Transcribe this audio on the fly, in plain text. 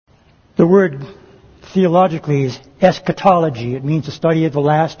The word theologically is eschatology. It means the study of the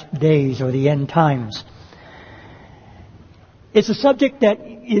last days or the end times. It's a subject that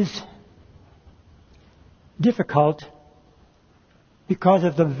is difficult because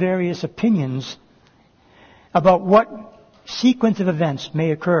of the various opinions about what sequence of events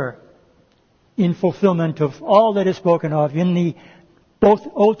may occur in fulfillment of all that is spoken of in the both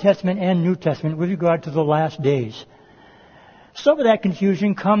Old Testament and New Testament with regard to the last days. Some of that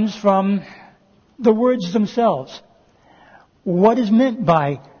confusion comes from the words themselves. What is meant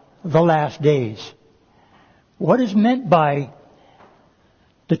by the last days? What is meant by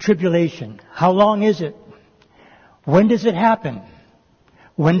the tribulation? How long is it? When does it happen?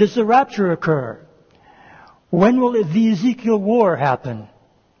 When does the rapture occur? When will the Ezekiel war happen?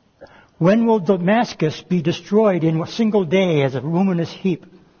 When will Damascus be destroyed in a single day as a ruinous heap?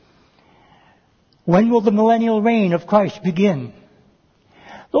 When will the millennial reign of Christ begin?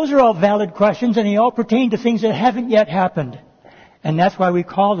 Those are all valid questions, and they all pertain to things that haven't yet happened. And that's why we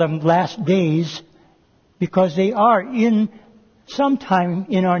call them last days, because they are in sometime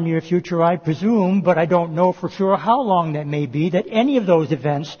in our near future, I presume, but I don't know for sure how long that may be, that any of those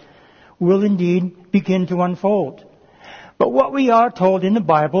events will indeed begin to unfold. But what we are told in the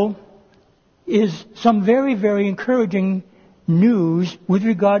Bible is some very, very encouraging news with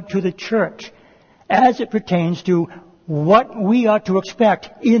regard to the church as it pertains to what we are to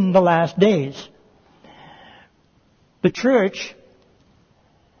expect in the last days. The church,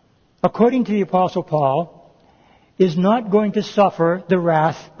 according to the Apostle Paul, is not going to suffer the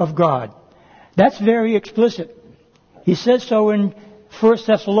wrath of God. That's very explicit. He says so in 1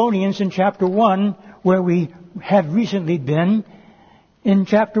 Thessalonians in chapter 1, where we have recently been. In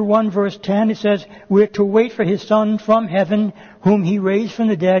chapter 1, verse 10, it says, "We're to wait for His Son from heaven, whom He raised from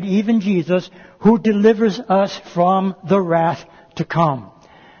the dead, even Jesus, who delivers us from the wrath to come."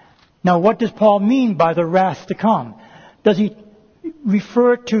 Now, what does Paul mean by the wrath to come? Does he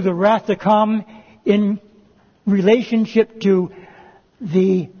refer to the wrath to come in relationship to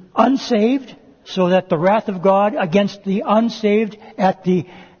the unsaved, so that the wrath of God against the unsaved at the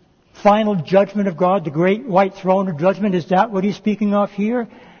final judgment of God, the great white throne of judgment, is that what he's speaking of here?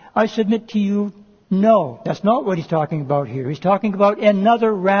 I submit to you, no, that's not what he's talking about here. He's talking about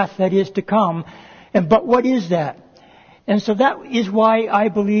another wrath that is to come. But what is that? And so that is why I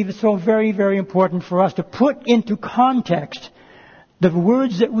believe it's so very, very important for us to put into context the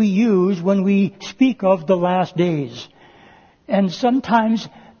words that we use when we speak of the last days. And sometimes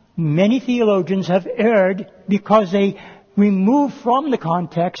many theologians have erred because they remove from the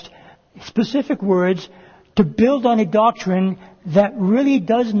context specific words to build on a doctrine that really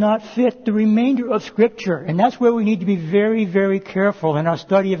does not fit the remainder of Scripture. And that's where we need to be very, very careful in our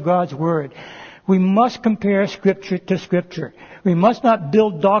study of God's Word. We must compare Scripture to Scripture. We must not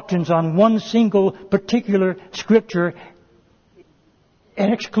build doctrines on one single particular Scripture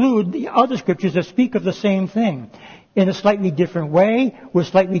and exclude the other Scriptures that speak of the same thing in a slightly different way, with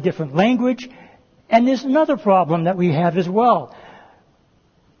slightly different language. And there's another problem that we have as well.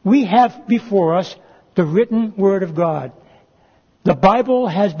 We have before us the written Word of God. The Bible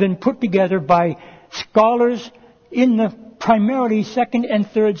has been put together by scholars in the primarily 2nd and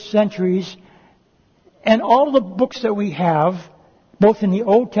 3rd centuries, and all the books that we have, both in the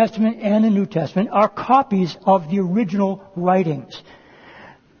Old Testament and the New Testament, are copies of the original writings.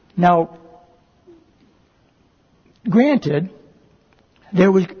 Now, granted,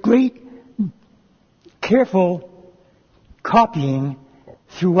 there was great, careful copying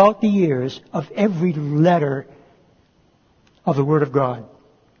throughout the years of every letter of the Word of God.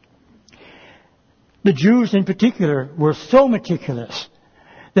 The Jews in particular were so meticulous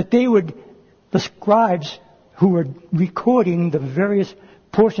that the scribes who were recording the various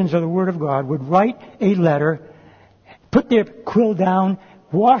portions of the Word of God would write a letter, put their quill down,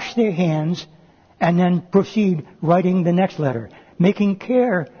 wash their hands, and then proceed writing the next letter, making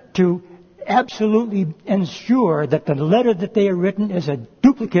care to absolutely ensure that the letter that they have written is a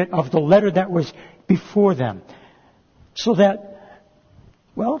duplicate of the letter that was before them. So that,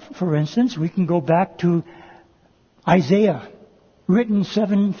 well, for instance, we can go back to Isaiah, written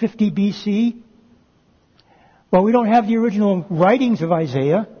 750 BC. Well, we don't have the original writings of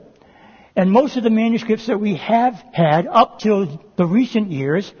Isaiah, and most of the manuscripts that we have had up till the recent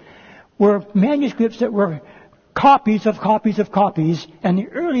years were manuscripts that were copies of copies of copies, and the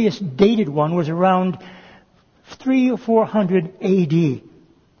earliest dated one was around 300 or 400 AD.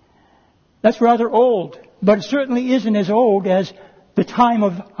 That's rather old, but it certainly isn't as old as the time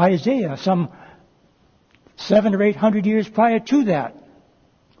of Isaiah, some 700 or 800 years prior to that,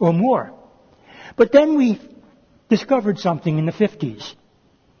 or more. But then we discovered something in the 50s.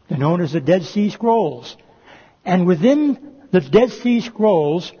 They're known as the Dead Sea Scrolls. And within the Dead Sea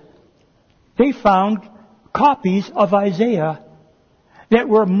Scrolls, they found copies of Isaiah that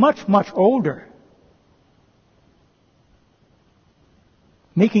were much, much older.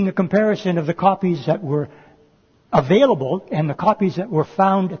 Making a comparison of the copies that were available and the copies that were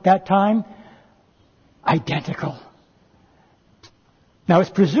found at that time, identical. Now it's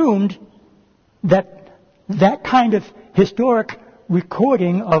presumed that that kind of historic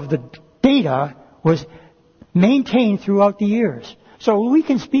recording of the data was maintained throughout the years. So we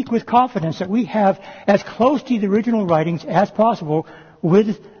can speak with confidence that we have as close to the original writings as possible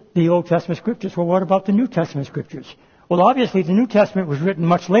with the Old Testament Scriptures. Well, what about the New Testament Scriptures? Well, obviously the New Testament was written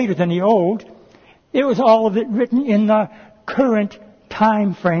much later than the Old. It was all of it written in the current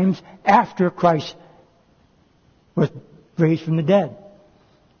time frames after Christ was raised from the dead.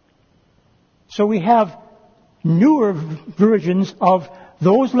 So we have newer versions of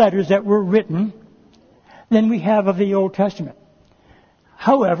those letters that were written than we have of the Old Testament.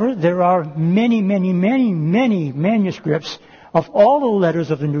 However, there are many, many, many, many manuscripts of all the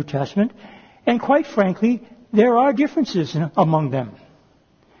letters of the New Testament, and quite frankly, there are differences among them.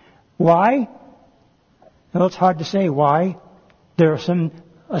 Why? Well, it's hard to say why. There are some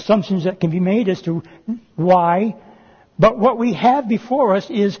assumptions that can be made as to why. But what we have before us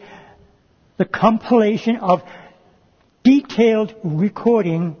is the compilation of detailed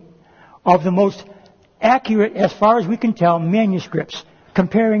recording of the most accurate, as far as we can tell, manuscripts.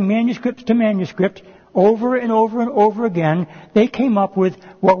 Comparing manuscript to manuscript over and over and over again, they came up with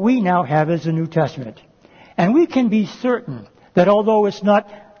what we now have as the New Testament. And we can be certain that although it's not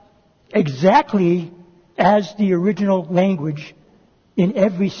exactly as the original language in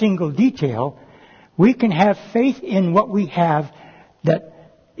every single detail, we can have faith in what we have, that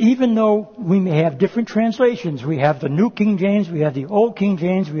even though we may have different translations, we have the New King James, we have the Old King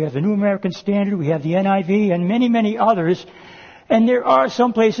James, we have the New American Standard, we have the NIV, and many, many others, and there are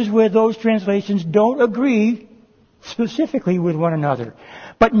some places where those translations don't agree specifically with one another.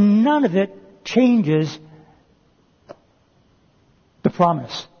 But none of it changes the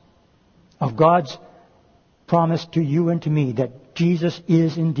promise of God's promise to you and to me that Jesus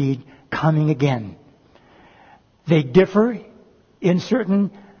is indeed coming again. They differ in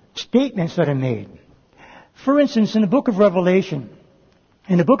certain statements that are made. For instance, in the book of Revelation,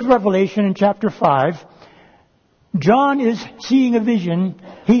 in chapter 5, John is seeing a vision.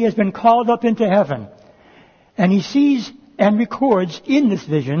 He has been called up into heaven. And he sees and records in this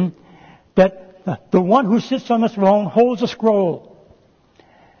vision that the one who sits on the throne holds a scroll.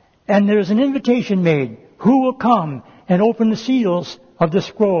 And there's an invitation made. Who will come and open the seals of the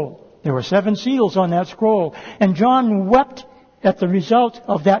scroll? There were 7 seals on that scroll. And John wept at the result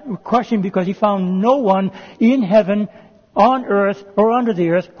of that question because he found no one in heaven, on earth, or under the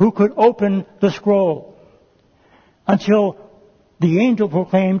earth who could open the scroll. Until the angel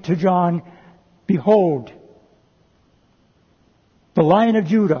proclaimed to John, "Behold, the Lion of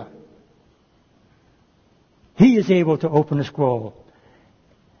Judah. He is able to open the scroll."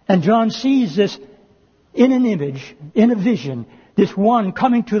 And John sees this in an image, in a vision, this one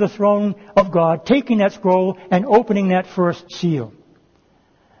coming to the throne of God, taking that scroll and opening that first seal.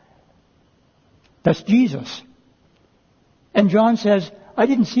 That's Jesus. And John says, I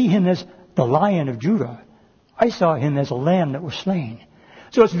didn't see him as the Lion of Judah. I saw him as a lamb that was slain.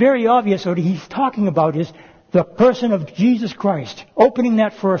 So it's very obvious what he's talking about is the person of Jesus Christ opening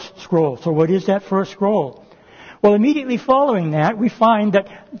that first scroll. So what is that first scroll? Well, immediately following that, we find that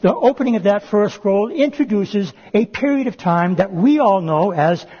the opening of that first scroll introduces a period of time that we all know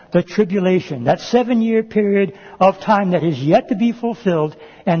as the tribulation. That 7-year period of time that is yet to be fulfilled.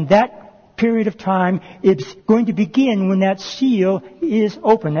 And that period of time is going to begin when that seal is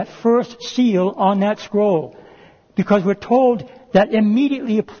open, that first seal on that scroll. Because we're told that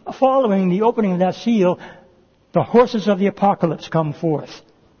immediately following the opening of that seal, the horses of the apocalypse come forth.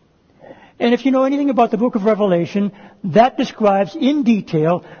 And if you know anything about the book of Revelation, that describes in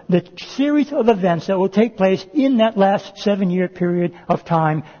detail the series of events that will take place in that last 7-year period of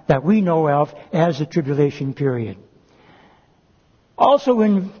time that we know of as the tribulation period. Also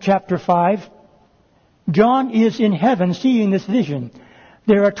in chapter 5, John is in heaven seeing this vision.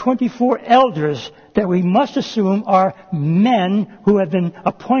 There are 24 elders that we must assume are men who have been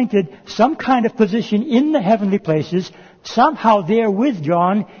appointed some kind of position in the heavenly places, somehow there with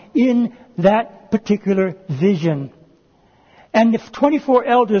John in that particular vision. And the 24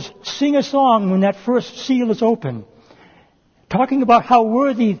 elders sing a song when that first seal is open, talking about how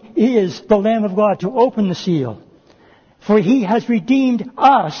worthy is the Lamb of God to open the seal. For he has redeemed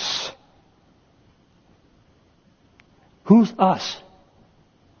us. Who's us?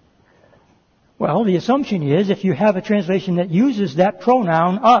 Well, the assumption is if you have a translation that uses that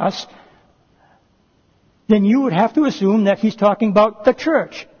pronoun, us, then you would have to assume that he's talking about the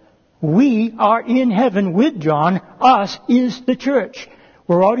church. We are in heaven with John. Us is the church.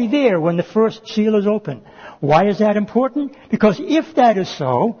 We're already there when the first seal is open. Why is that important? Because if that is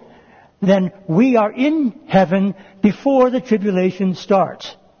so, then we are in heaven before the tribulation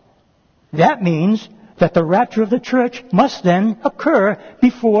starts. That means that the rapture of the church must then occur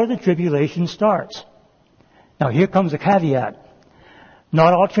before the tribulation starts. Now here comes a caveat.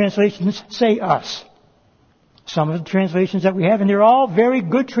 Not all translations say us. Some of the translations that we have, and they're all very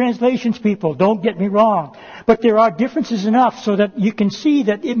good translations, people, don't get me wrong. But there are differences enough so that you can see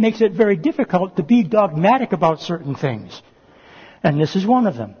that it makes it very difficult to be dogmatic about certain things. And this is one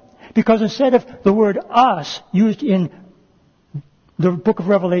of them. Because instead of the word us used in the book of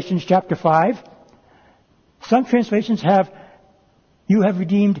Revelation chapter 5, some translations have, you have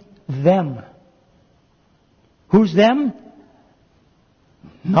redeemed them. Who's them?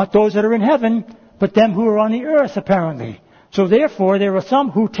 Not those that are in heaven, but them who are on the earth, apparently. So therefore, there are some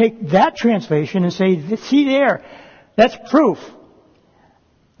who take that translation and say, see there, that's proof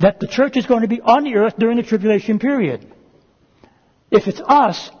that the church is going to be on the earth during the tribulation period. If it's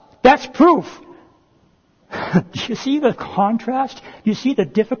us, that's proof. Do you see the contrast? Do you see the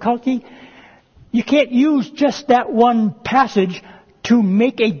difficulty? You can't use just that one passage to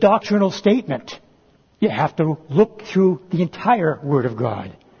make a doctrinal statement. You have to look through the entire Word of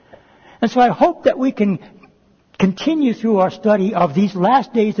God. And so I hope that we can continue through our study of these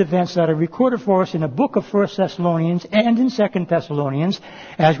last days events that are recorded for us in the book of 1 Thessalonians and in 2 Thessalonians.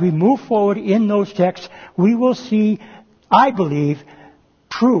 As we move forward in those texts, we will see, I believe,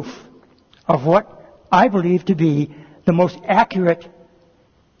 proof of what I believe to be the most accurate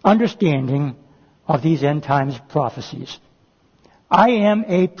understanding of these end times prophecies. I am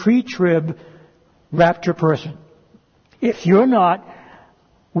a pre-trib rapture person. If you're not,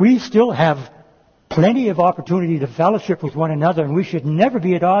 we still have plenty of opportunity to fellowship with one another, and we should never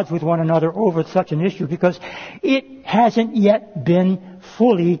be at odds with one another over such an issue because it hasn't yet been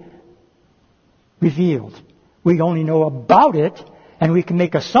fully revealed. We only know about it, and we can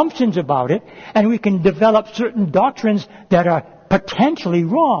make assumptions about it, and we can develop certain doctrines that are potentially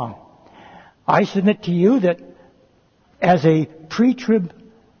wrong. I submit to you that as a pre-trib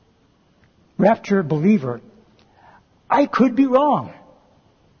rapture believer, I could be wrong.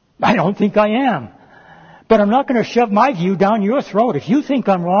 I don't think I am. But I'm not going to shove my view down your throat. If you think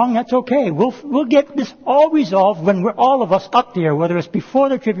I'm wrong, that's okay. We'll get this all resolved when we're all of us up there, whether it's before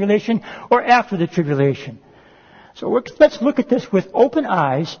the tribulation or after the tribulation. So let's look at this with open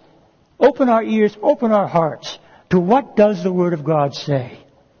eyes, open our ears, open our hearts to what does the Word of God say.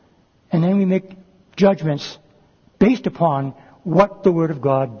 And then we make judgments based upon what the Word of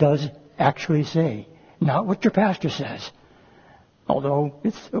God does actually say, not what your pastor says. Although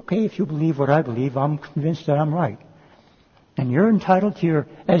it's okay if you believe what I believe, I'm convinced that I'm right. And you're entitled to your,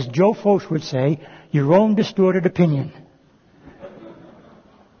 as Joe Focht would say, your own distorted opinion.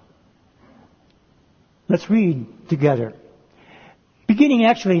 Let's read together. Beginning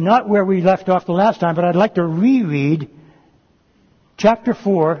actually not where we left off the last time, but I'd like to reread chapter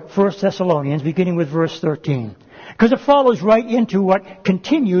 4, 1 Thessalonians, beginning with verse 13. Because it follows right into what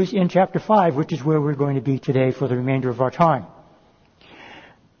continues in chapter 5, which is where we're going to be today for the remainder of our time.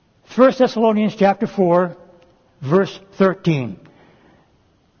 1 Thessalonians chapter 4, verse 13.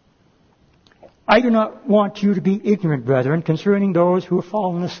 I do not want you to be ignorant, brethren, concerning those who have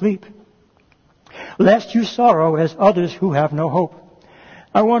fallen asleep, lest you sorrow as others who have no hope.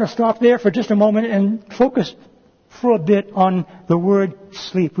 I want to stop there for just a moment and focus for a bit on the word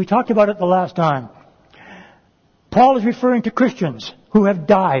sleep. We talked about it the last time. Paul is referring to Christians who have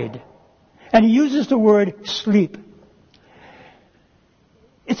died, and he uses the word sleep.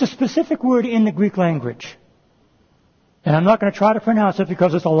 It's a specific word in the Greek language. And I'm not going to try to pronounce it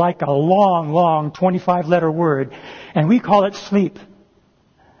because it's like a long 25-letter word. And we call it sleep.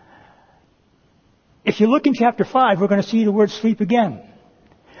 If you look in chapter 5, we're going to see the word sleep again.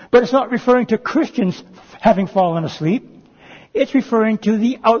 But it's not referring to Christians having fallen asleep. It's referring to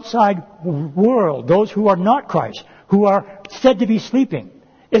the outside world, those who are not Christ, who are said to be sleeping.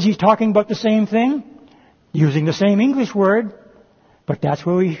 Is he talking about the same thing? Using the same English word. But that's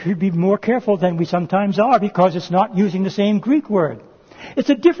where we should be more careful than we sometimes are because it's not using the same Greek word. It's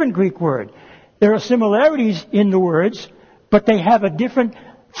a different Greek word. There are similarities in the words, but they have a different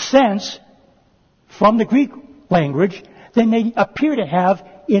sense from the Greek language than they appear to have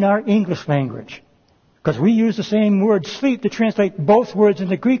in our English language. Because we use the same word sleep to translate both words in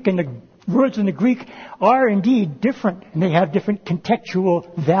the Greek, and the words in the Greek are indeed different, and they have different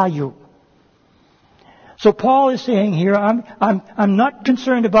contextual value. So Paul is saying here, I'm not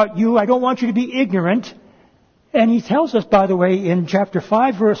concerned about you. I don't want you to be ignorant. And he tells us, by the way, in chapter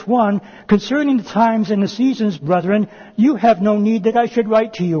 5, verse 1, concerning the times and the seasons, brethren, you have no need that I should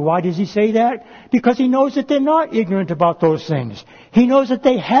write to you. Why does he say that? Because he knows that they're not ignorant about those things. He knows that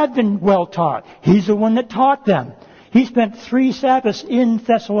they have been well taught. He's the one that taught them. He spent 3 Sabbaths in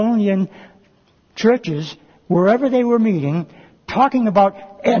Thessalonian churches, wherever they were meeting, talking about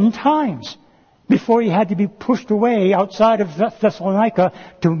end times, before he had to be pushed away outside of Thessalonica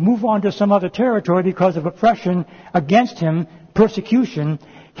to move on to some other territory because of oppression against him, persecution.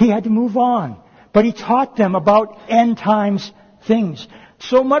 He had to move on. But he taught them about end times things.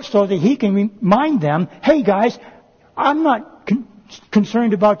 So much so that he can remind them, hey guys, I'm not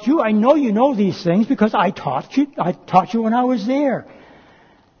concerned about you. I know you know these things because I taught you. I taught you when I was there.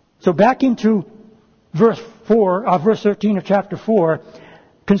 So back into verse 13 of chapter 4,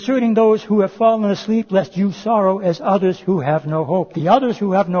 concerning those who have fallen asleep, lest you sorrow as others who have no hope. The others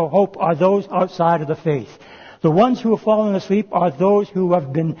who have no hope are those outside of the faith. The ones who have fallen asleep are those who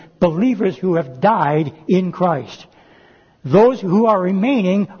have been believers who have died in Christ. Those who are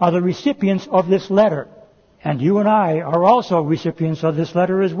remaining are the recipients of this letter. And you and I are also recipients of this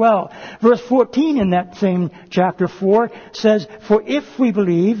letter as well. Verse 14 in that same chapter 4 says, for if we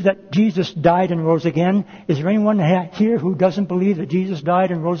believe that Jesus died and rose again, is there anyone here who doesn't believe that Jesus died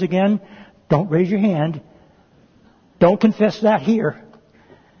and rose again? Don't raise your hand. Don't confess that here.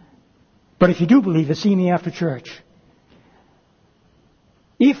 But if you do believe it, see me after church.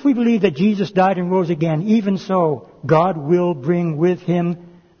 If we believe that Jesus died and rose again, even so, God will bring with him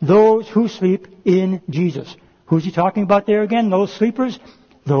those who sleep in Jesus. Who's he talking about there again? Those sleepers?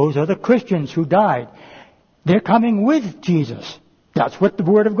 Those are the Christians who died. They're coming with Jesus. That's what the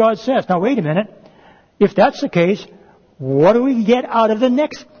Word of God says. Now wait a minute. If that's the case, what do we get out of the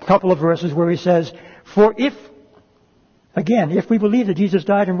next couple of verses where he says, for if we believe that Jesus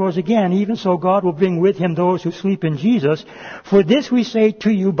died and rose again, even so God will bring with him those who sleep in Jesus. For this we say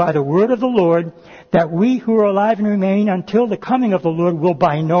to you by the word of the Lord, that we who are alive and remain until the coming of the Lord will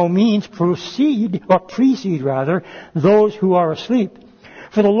by no means precede those who are asleep.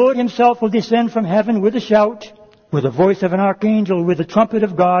 For the Lord himself will descend from heaven with a shout, with the voice of an archangel, with the trumpet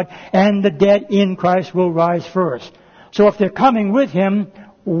of God, and the dead in Christ will rise first. So if they're coming with him,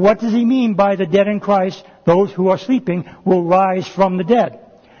 what does he mean by the dead in Christ? Those who are sleeping will rise from the dead.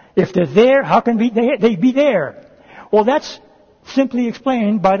 If they're there, how can they be there? Well, that's simply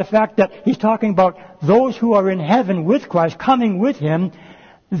explained by the fact that he's talking about those who are in heaven with Christ, coming with him.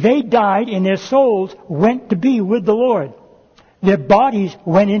 They died and their souls went to be with the Lord. Their bodies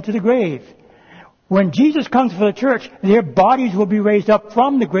went into the grave. When Jesus comes for the church, their bodies will be raised up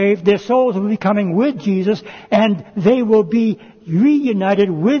from the grave, their souls will be coming with Jesus, and they will be reunited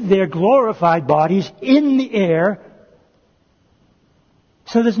with their glorified bodies in the air.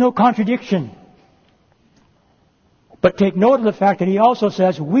 So there's no contradiction. But take note of the fact that he also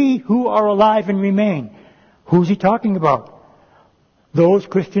says, we who are alive and remain. Who's he talking about? Those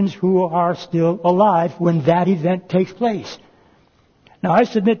Christians who are still alive when that event takes place. Now I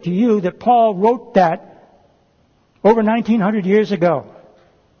submit to you that Paul wrote that over 1900 years ago.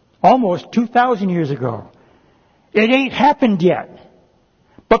 Almost 2,000 years ago. It ain't happened yet.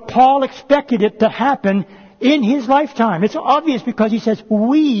 But Paul expected it to happen in his lifetime. It's obvious because he says,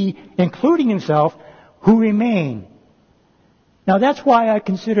 we, including himself, who remain. Now that's why I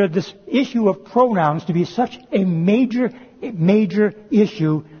consider this issue of pronouns to be such a major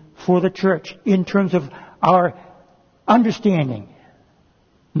issue for the church in terms of our understanding.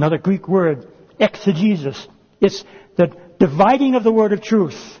 Another Greek word, exegesis. It's the dividing of the word of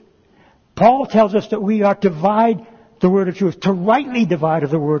truth. Paul tells us that we are to divide the word of truth, to rightly divide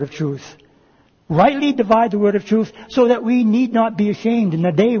the word of truth. Rightly divide the word of truth so that we need not be ashamed in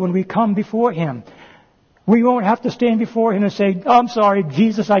the day when we come before him. We won't have to stand before him and say, I'm sorry,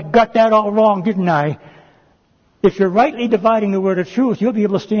 Jesus, I got that all wrong, didn't I? If you're rightly dividing the word of truth, you'll be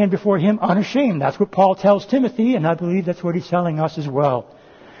able to stand before him unashamed. That's what Paul tells Timothy, and I believe that's what he's telling us as well.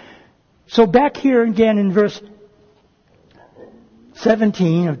 So back here again in verse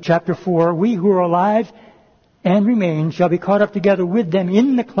 17 of chapter 4, we who are alive and remain shall be caught up together with them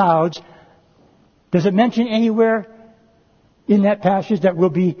in the clouds. Does it mention anywhere in that passage that we'll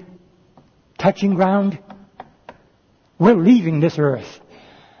be touching ground? We're leaving this earth.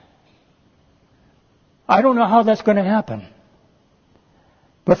 I don't know how that's going to happen.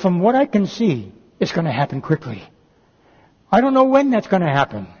 But from what I can see, it's going to happen quickly. I don't know when that's going to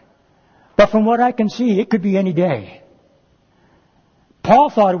happen. But from what I can see, it could be any day. Paul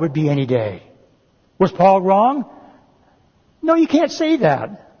thought it would be any day. Was Paul wrong? No, you can't say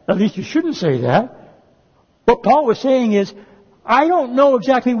that. At least you shouldn't say that. What Paul was saying is, I don't know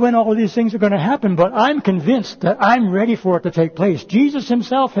exactly when all of these things are going to happen, but I'm convinced that I'm ready for it to take place. Jesus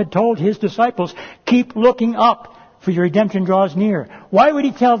himself had told his disciples, keep looking up, for your redemption draws near. Why would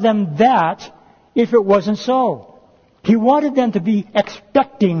he tell them that if it wasn't so? He wanted them to be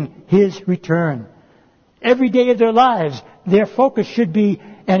expecting his return. Every day of their lives, their focus should be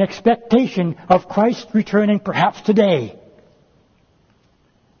an expectation of Christ returning perhaps today.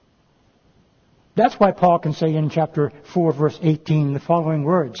 That's why Paul can say in chapter 4, verse 18, the following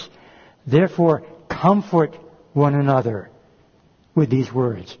words, therefore, comfort one another with these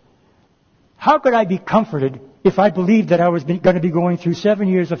words. How could I be comforted if I believed that I was going to be going through 7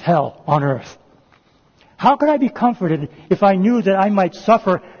 years of hell on earth? How could I be comforted if I knew that I might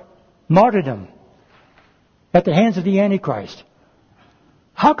suffer martyrdom at the hands of the Antichrist?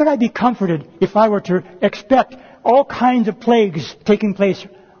 How could I be comforted if I were to expect all kinds of plagues taking place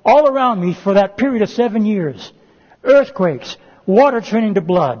all around me for that period of 7 years? Earthquakes, water turning to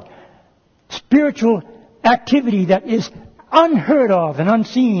blood, spiritual activity that is unheard of and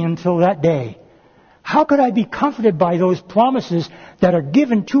unseen until that day. How could I be comforted by those promises that are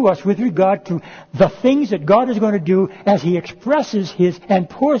given to us with regard to the things that God is going to do as He expresses His and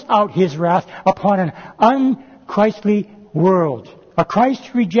pours out His wrath upon an unchristly world, a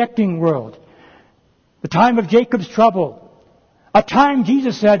Christ-rejecting world? The time of Jacob's trouble, a time,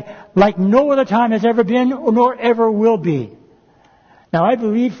 Jesus said, like no other time has ever been nor ever will be. Now, I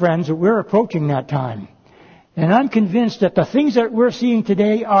believe, friends, that we're approaching that time. And I'm convinced that the things that we're seeing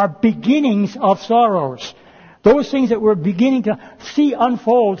today are beginnings of sorrows. Those things that we're beginning to see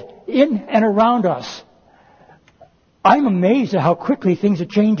unfold in and around us. I'm amazed at how quickly things are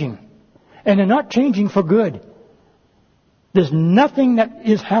changing. And they're not changing for good. There's nothing that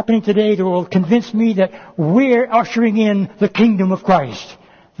is happening today that will convince me that we're ushering in the kingdom of Christ.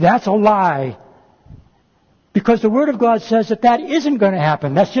 That's a lie. Because the Word of God says that that isn't going to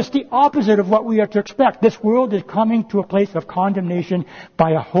happen. That's just the opposite of what we are to expect. This world is coming to a place of condemnation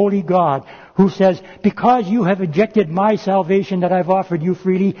by a holy God who says, because you have rejected my salvation that I've offered you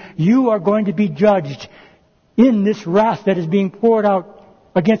freely, you are going to be judged in this wrath that is being poured out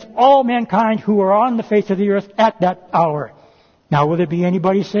against all mankind who are on the face of the earth at that hour. Now, will there be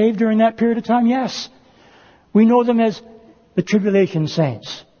anybody saved during that period of time? Yes. We know them as the tribulation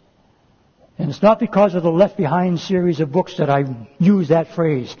saints. And it's not because of the Left Behind series of books that I use that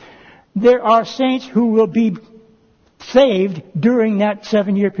phrase. There are saints who will be saved during that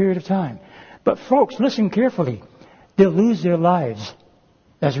 7-year period of time. But folks, listen carefully. They'll lose their lives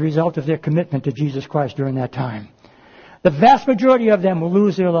as a result of their commitment to Jesus Christ during that time. The vast majority of them will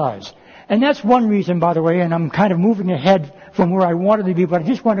lose their lives. And that's one reason, by the way, and I'm kind of moving ahead from where I wanted to be, but I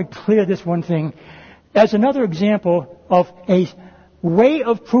just want to clear this one thing as another example of a way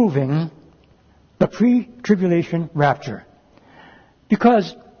of proving the pre-tribulation rapture.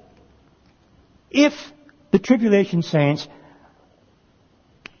 Because if the tribulation saints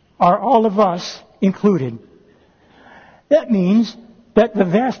are all of us included, that means that the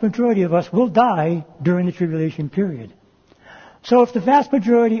vast majority of us will die during the tribulation period. So if the vast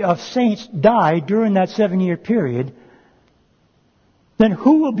majority of saints die during that 7-year period, then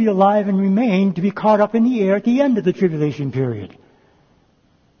who will be alive and remain to be caught up in the air at the end of the tribulation period?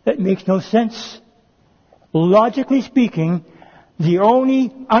 That makes no sense. Logically speaking, the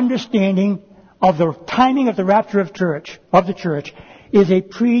only understanding of the timing of the rapture of the church is a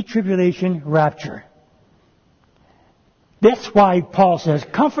pre-tribulation rapture. That's why Paul says,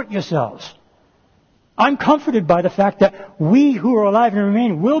 comfort yourselves. I'm comforted by the fact that we who are alive and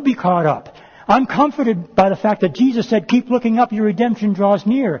remain will be caught up. I'm comforted by the fact that Jesus said, keep looking up, your redemption draws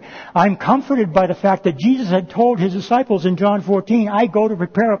near. I'm comforted by the fact that Jesus had told His disciples in John 14, I go to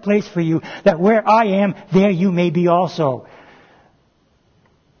prepare a place for you, that where I am, there you may be also.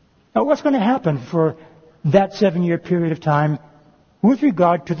 Now, what's going to happen for that 7-year period of time with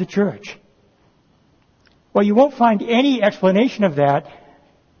regard to the church? Well, you won't find any explanation of that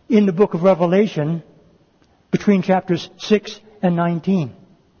in the book of Revelation between chapters 6 and 19.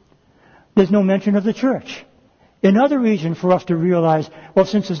 There's no mention of the church. Another reason for us to realize, well,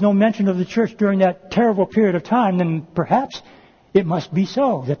 since there's no mention of the church during that terrible period of time, then perhaps it must be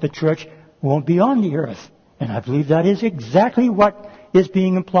so that the church won't be on the earth. And I believe that is exactly what is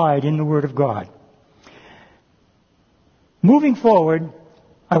being implied in the Word of God. Moving forward,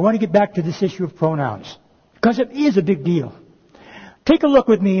 I want to get back to this issue of pronouns, because it is a big deal. Take a look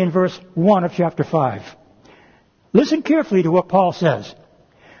with me in verse 1 of chapter 5. Listen carefully to what Paul says.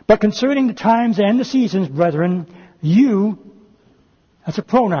 But concerning the times and the seasons, brethren, you, that's a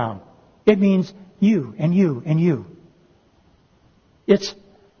pronoun. It means you and you and you. It's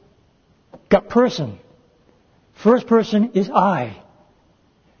got person. First person is I.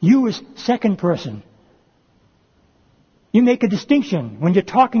 You is second person. You make a distinction when you're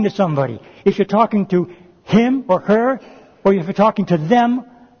talking to somebody. If you're talking to him or her, or if you're talking to them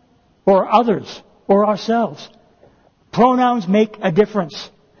or others or ourselves. Pronouns make a difference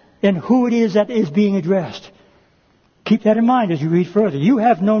in who it is that is being addressed. Keep that in mind as you read further. You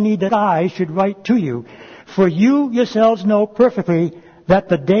have no need that I should write to you, for you yourselves know perfectly that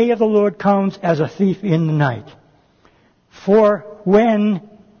the day of the Lord comes as a thief in the night. For when,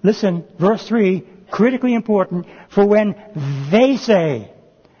 listen, verse 3, critically important, for when they say,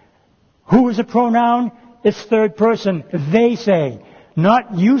 who is a pronoun? It's third person. They say.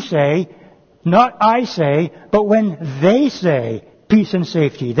 Not you say, not I say, but when they say peace and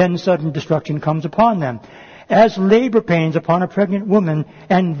safety, then sudden destruction comes upon them. As labor pains upon a pregnant woman,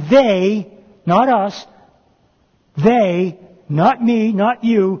 and they, not us, they, not me, not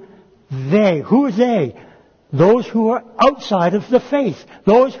you, they. Who are they? Those who are outside of the faith.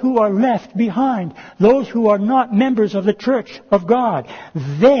 Those who are left behind. Those who are not members of the church of God.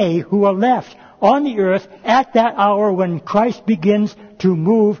 They who are left on the earth at that hour when Christ begins to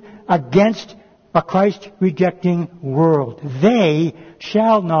move against a Christ-rejecting world. They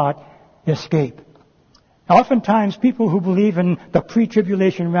shall not escape. Oftentimes people who believe in the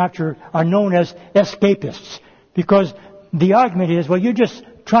pre-tribulation rapture are known as escapists because the argument is, well, you're just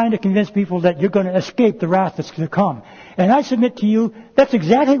trying to convince people that you're going to escape the wrath that's going to come. And I submit to you, that's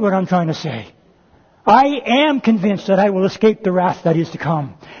exactly what I'm trying to say. I am convinced that I will escape the wrath that is to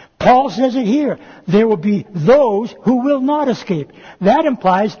come. Paul says it here. There will be those who will not escape. That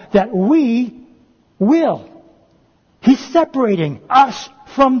implies that we will. He's separating us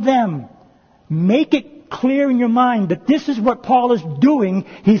from them. Make it clear in your mind that this is what Paul is doing.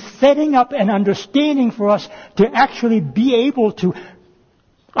 He's setting up an understanding for us to actually be able to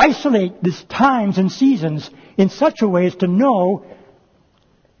isolate these times and seasons in such a way as to know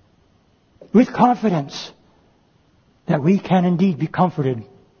with confidence that we can indeed be comforted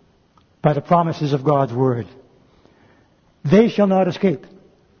by the promises of God's Word. They shall not escape.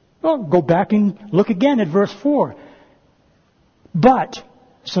 Well, go back and look again at verse 4. But,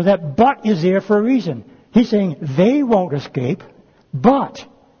 so that but is there for a reason. He's saying they won't escape, but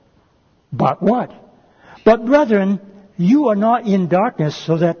what? But brethren, you are not in darkness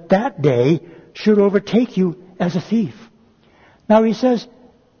so that that day should overtake you as a thief. Now he says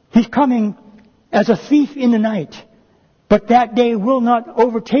he's coming as a thief in the night, but that day will not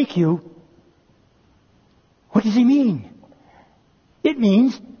overtake you. What does he mean? It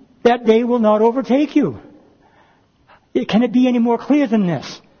means that day will not overtake you. Can it be any more clear than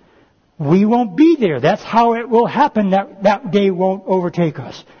this? We won't be there. That's how it will happen. That day won't overtake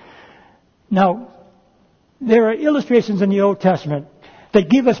us. Now, there are illustrations in the Old Testament that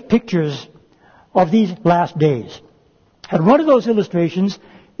give us pictures of these last days. And one of those illustrations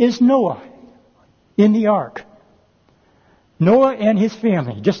is Noah in the ark. Noah and his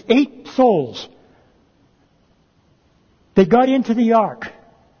family, just 8 souls. They got into the ark.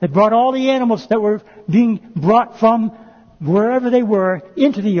 They brought all the animals that were being brought from wherever they were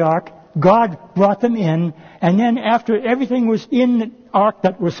into the ark. God brought them in, and then after everything was in the ark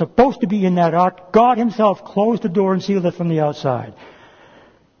that was supposed to be in that ark, God Himself closed the door and sealed it from the outside.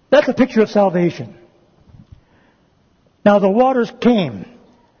 That's a picture of salvation. Now the waters came,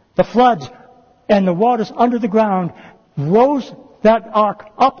 the floods, and the waters under the ground rose that ark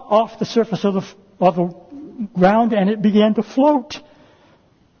up off the surface of the ground, and it began to float.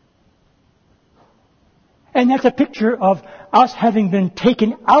 And that's a picture of us having been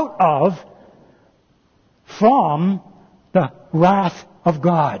taken out of, from the wrath of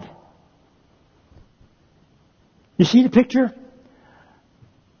God. You see the picture?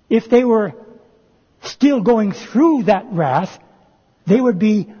 If they were still going through that wrath, they would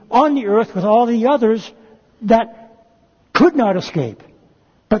be on the earth with all the others that could not escape.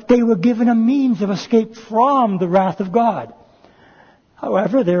 But they were given a means of escape from the wrath of God.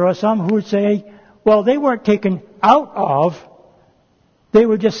 However, there are some who would say, well, they weren't taken out of, they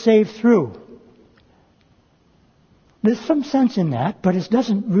were just saved through. There's some sense in that, but it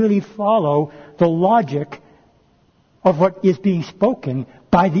doesn't really follow the logic of what is being spoken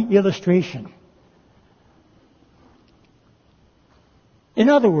by the illustration. In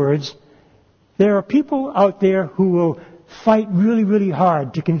other words, there are people out there who will fight really, really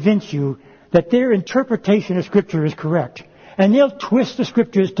hard to convince you that their interpretation of Scripture is correct. And they'll twist the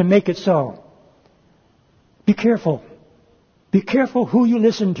Scriptures to make it so. Be careful. Be careful who you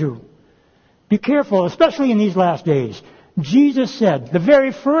listen to. Be careful, especially in these last days. Jesus said, the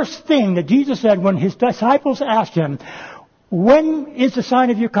very first thing that Jesus said when His disciples asked Him, when is the sign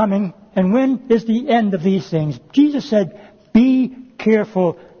of your coming And when is the end of these things? Jesus said, be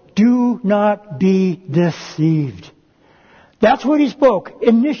careful. Do not be deceived. That's what he spoke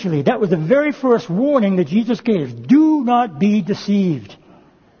initially. That was the very first warning that Jesus gave. Do not be deceived.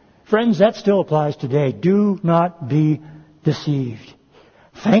 Friends, that still applies today. Do not be deceived.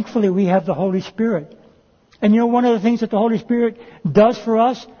 Thankfully, we have the Holy Spirit. And one of the things that the Holy Spirit does for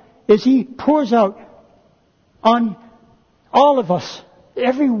us is He pours out on all of us,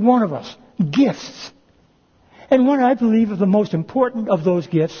 every one of us, gifts. And one, I believe, of the most important of those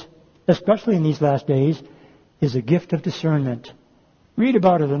gifts, especially in these last days, is a gift of discernment. Read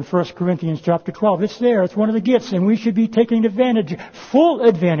about it in 1 Corinthians chapter 12. It's there. It's one of the gifts, and we should be taking full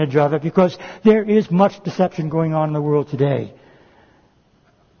advantage of it, because there is much deception going on in the world today.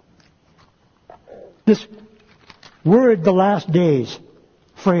 This word, the last days,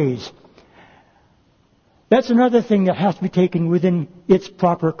 phrase, that's another thing that has to be taken within its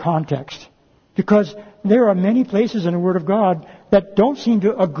proper context. Because there are many places in the Word of God that don't seem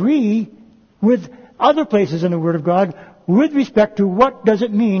to agree with other places in the Word of God with respect to what does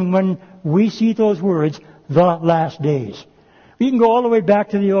it mean when we see those words, the last days. We can go all the way back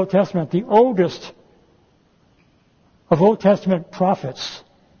to the Old Testament. The oldest of Old Testament prophets,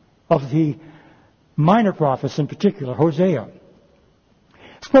 of the minor prophets in particular, Hosea,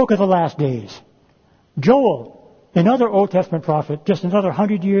 spoke of the last days. Joel, another Old Testament prophet, just another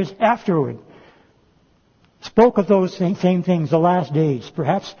 100 years afterward, spoke of those same things, the last days,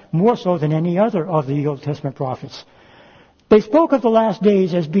 perhaps more so than any other of the Old Testament prophets. They spoke of the last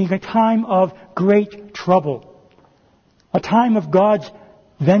days as being a time of great trouble, a time of God's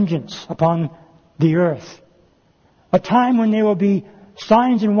vengeance upon the earth, a time when there will be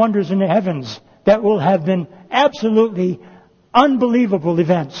signs and wonders in the heavens that will have been absolutely unbelievable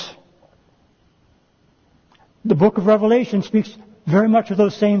events. The book of Revelation speaks very much of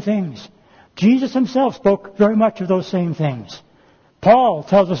those same things. Jesus himself spoke very much of those same things. Paul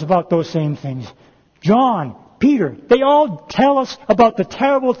tells us about those same things. John, Peter, they all tell us about the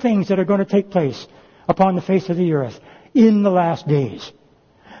terrible things that are going to take place upon the face of the earth in the last days.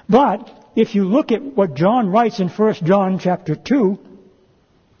 But if you look at what John writes in 1 John chapter 2,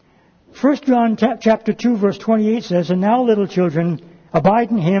 1 John chapter 2 verse 28 says, "And now, little children, abide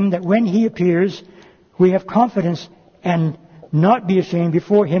in Him, that when He appears, we have confidence and not be ashamed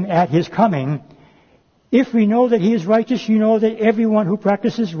before Him at His coming. If we know that He is righteous, you know that everyone who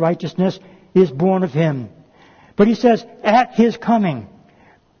practices righteousness is born of Him." But he says, at His coming,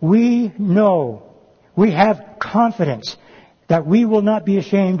 we know, we have confidence that we will not be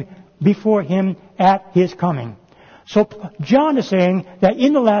ashamed before Him at His coming. So John is saying that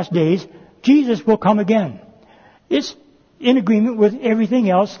in the last days, Jesus will come again. It's in agreement with everything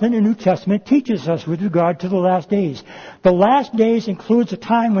else that the New Testament teaches us with regard to the last days. The last days includes a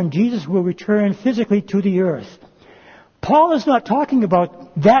time when Jesus will return physically to the earth. Paul is not talking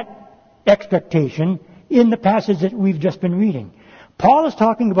about that expectation in the passage that we've just been reading. Paul is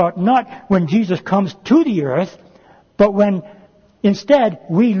talking about not when Jesus comes to the earth, but when instead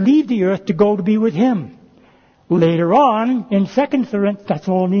we leave the earth to go to be with Him. Later on, in 2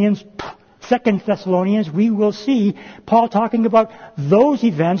 Thessalonians, we will see Paul talking about those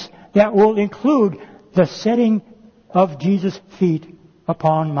events that will include the setting of Jesus' feet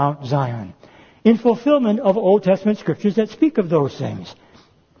upon Mount Zion, in fulfillment of Old Testament scriptures that speak of those things.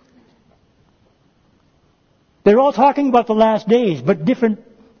 They're all talking about the last days, but different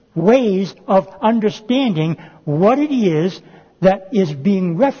ways of understanding what it is that is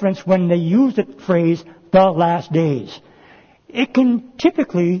being referenced when they use the phrase, the last days. It can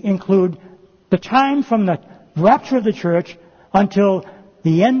typically include the time from the rapture of the church until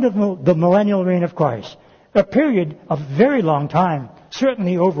the end of the millennial reign of Christ. A period of very long time,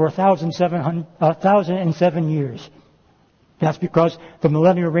 certainly over 1,007 years. That's because the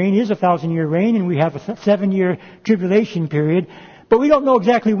millennial reign is a 1,000-year reign, and we have a 7-year tribulation period. But we don't know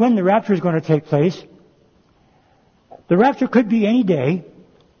exactly when the rapture is going to take place. The rapture could be any day.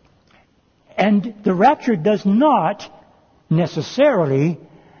 And the rapture does not necessarily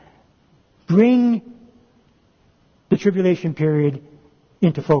bring the tribulation period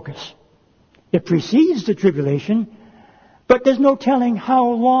into focus. It precedes the tribulation, but there's no telling how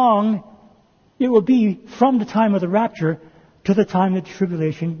long it will be from the time of the rapture to the time that the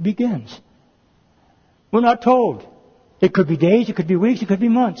tribulation begins. We're not told. It could be days, it could be weeks, it could be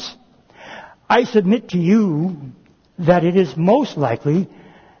months. I submit to you that it is most likely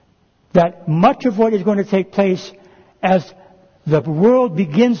that much of what is going to take place as the world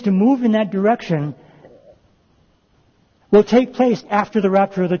begins to move in that direction will take place after the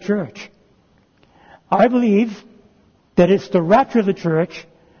rapture of the church. I believe that it's the rapture of the church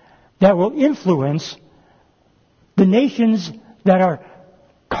that will influence the nations that are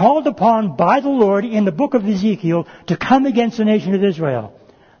called upon by the Lord in the book of Ezekiel to come against the nation of Israel.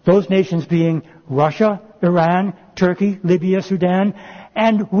 Those nations being Russia, Iran, Turkey, Libya, Sudan.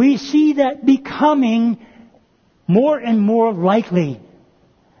 And we see that becoming more and more likely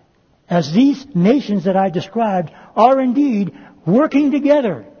as these nations that I described are indeed working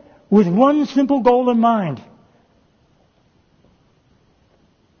together with one simple goal in mind.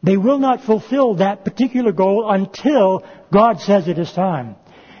 They will not fulfill that particular goal until God says it is time.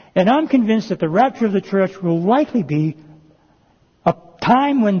 And I'm convinced that the rapture of the church will likely be a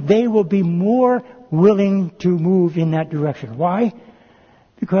time when they will be more willing to move in that direction. Why?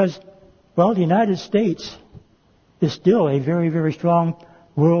 Because, well, the United States is still a very, very strong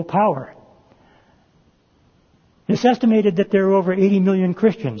world power. It's estimated that there are over 80 million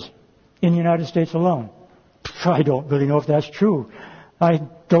Christians in the United States alone. I don't really know if that's true. I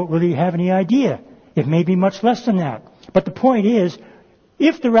don't really have any idea. It may be much less than that. But the point is,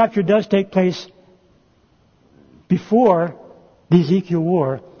 if the rapture does take place before the Ezekiel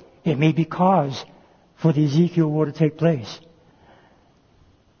War, it may be cause for the Ezekiel War to take place.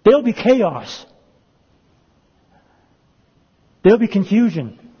 There'll be chaos. There'll be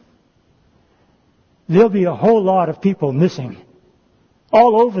confusion. There'll be a whole lot of people missing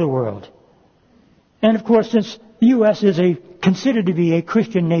all over the world. And of course, since the U.S. is considered to be a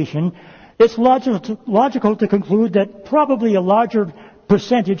Christian nation, it's logical to conclude that probably a larger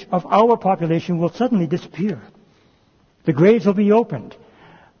percentage of our population will suddenly disappear. The graves will be opened.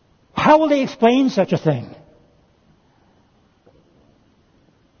 How will they explain such a thing?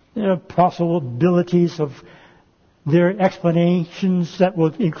 There are possibilities of their explanations that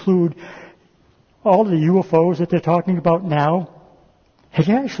will include all the UFOs that they're talking about now. Have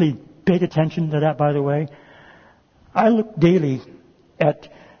you actually paid attention to that, by the way? I look daily at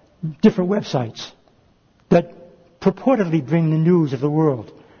different websites that purportedly bring the news of the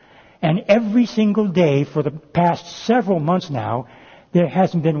world. And every single day for the past several months now, there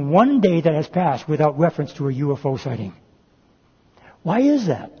hasn't been one day that has passed without reference to a UFO sighting. Why is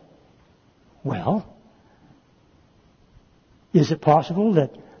that? Well, is it possible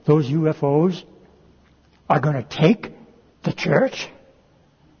that those UFOs are going to take the church?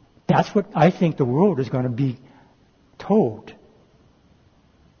 That's what I think the world is going to be told.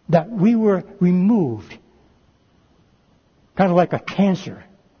 That we were removed, kind of like a cancer.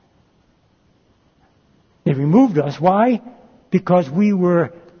 They removed us. Why? Because we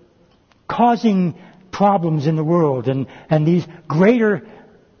were causing problems in the world, and these greater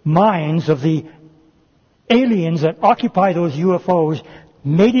minds of the aliens that occupy those UFOs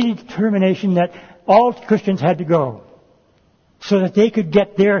made a determination that all Christians had to go so that they could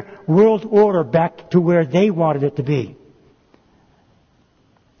get their world order back to where they wanted it to be.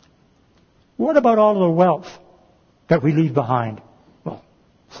 What about all the wealth that we leave behind? Well,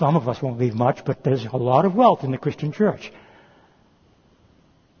 some of us won't leave much, but there's a lot of wealth in the Christian church.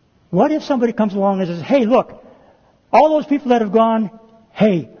 What if somebody comes along and says, hey, look, all those people that have gone,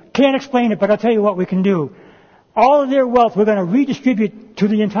 hey, can't explain it, but I'll tell you what we can do. All of their wealth we're going to redistribute to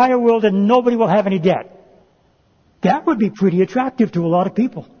the entire world and nobody will have any debt. That would be pretty attractive to a lot of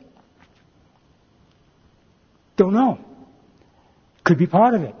people. Don't know. Could be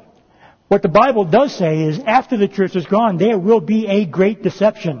part of it. What the Bible does say is after the church is gone, there will be a great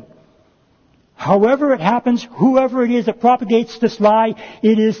deception. However it happens, whoever it is that propagates this lie,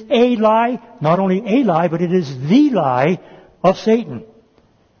 it is a lie, not only a lie, but it is the lie of Satan.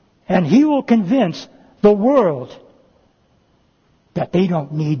 And he will convince the world that they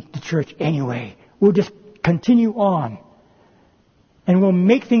don't need the church anyway. We'll just continue on. And we'll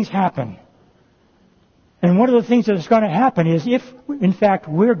make things happen. And one of the things that's going to happen is if, in fact,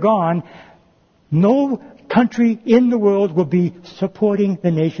 we're gone, no country in the world will be supporting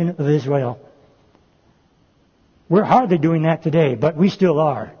the nation of Israel. We're hardly doing that today, but we still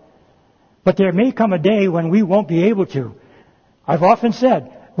are. But there may come a day when we won't be able to. I've often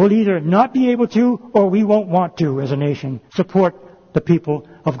said, we'll either not be able to or we won't want to, as a nation, support the people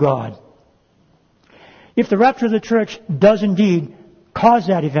of God. If the rapture of the church does indeed cause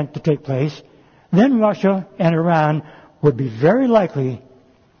that event to take place, then Russia and Iran would be very likely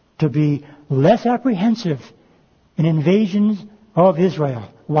to be less apprehensive in invasions of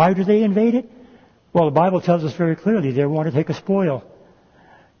Israel. Why do they invade it? Well, the Bible tells us very clearly they want to take a spoil.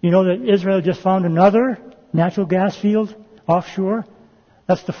 You know that Israel just found another natural gas field offshore?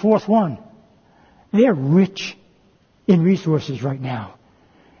 That's the fourth one. They're rich in resources right now.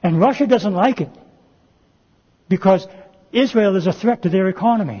 And Russia doesn't like it because Israel is a threat to their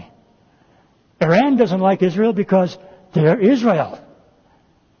economy. Iran doesn't like Israel because they're Israel.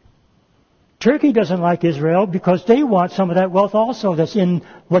 Turkey doesn't like Israel because they want some of that wealth also that's in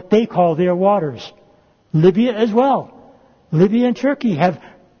what they call their waters. Libya as well. Libya and Turkey have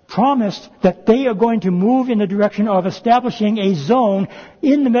promised that they are going to move in the direction of establishing a zone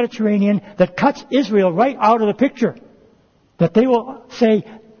in the Mediterranean that cuts Israel right out of the picture. That they will say,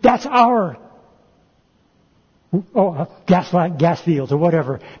 that's our gas fields or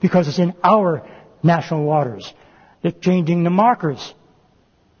whatever, because it's in our national waters. They're changing the markers.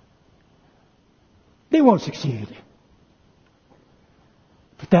 They won't succeed.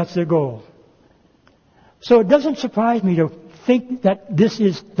 But that's their goal. So it doesn't surprise me to think that this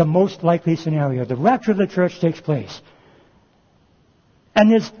is the most likely scenario. The rapture of the church takes place. And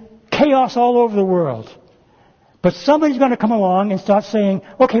there's chaos all over the world. But somebody's going to come along and start saying,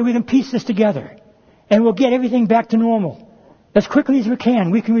 okay, we can piece this together. And we'll get everything back to normal. As quickly as we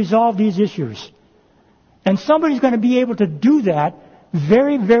can. We can resolve these issues. And somebody's going to be able to do that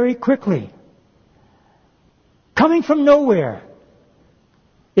very, very quickly. Coming from nowhere.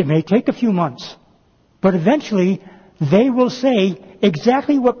 It may take a few months. But eventually, they will say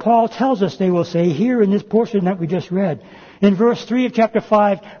exactly what Paul tells us they will say here in this portion that we just read. In verse 3 of chapter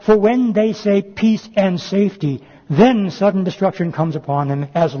 5, for when they say peace and safety, then sudden destruction comes upon them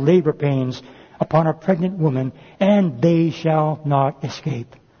as labor pains upon a pregnant woman, and they shall not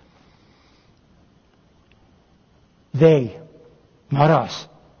escape. They, not us.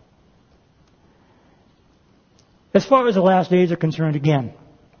 As far as the last days are concerned, again,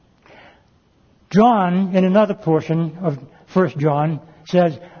 John, in another portion of 1 John,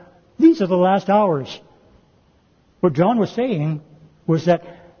 says, these are the last hours. What John was saying was that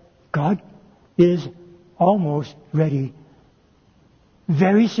God is almost ready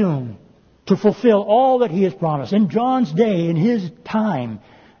very soon to fulfill all that He has promised. In John's day, in his time,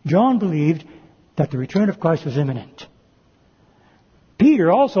 John believed that the return of Christ was imminent. Peter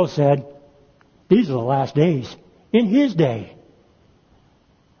also said, these are the last days. In his day.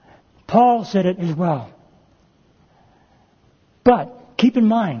 Paul said it as well. But keep in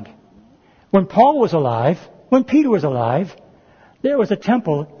mind, when Paul was alive, when Peter was alive, there was a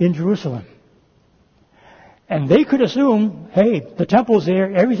temple in Jerusalem. And they could assume, hey, the temple's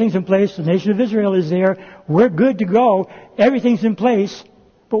there, everything's in place, the nation of Israel is there, we're good to go, everything's in place.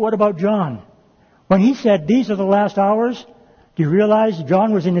 But what about John? When he said, these are the last hours, do you realize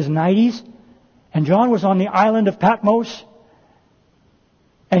John was in his 90s? And John was on the island of Patmos?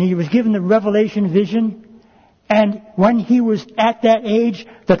 And he was given the revelation vision. And when he was at that age,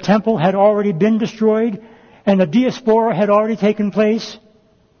 the temple had already been destroyed. And the diaspora had already taken place.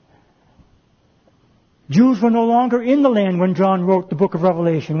 Jews were no longer in the land when John wrote the book of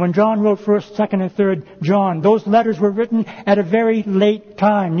Revelation. When John wrote 1st, 2nd, and 3rd John, those letters were written at a very late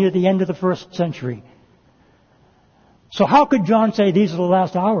time, near the end of the 1st century. So how could John say these are the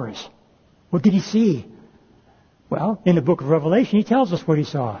last hours? What did he see? Well, in the book of Revelation, he tells us what he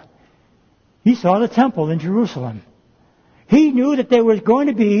saw. He saw the temple in Jerusalem. He knew that there was going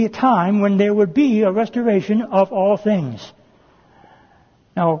to be a time when there would be a restoration of all things.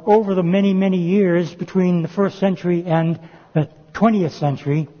 Now, over the many, many years between the 1st century and the 20th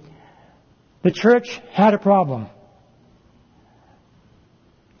century, the church had a problem.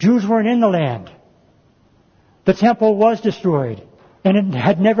 Jews weren't in the land. The temple was destroyed, and it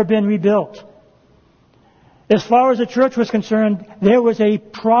had never been rebuilt. As far as the church was concerned, there was a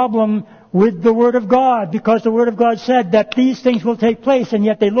problem with the Word of God, because the Word of God said that these things will take place, and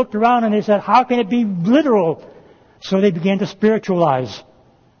yet they looked around and they said, how can it be literal? So they began to spiritualize.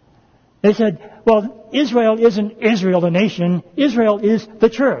 They said, well, Israel isn't Israel, the nation. Israel is the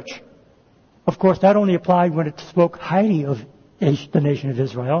church. Of course, that only applied when it spoke highly of the nation of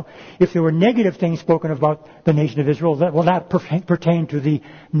Israel. If there were negative things spoken about the nation of Israel, that pertained to the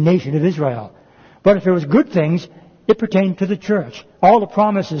nation of Israel. But if there was good things, it pertained to the church. All the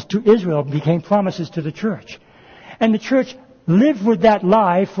promises to Israel became promises to the church. And the church lived with that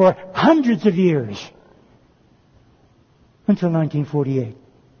lie for hundreds of years. Until 1948.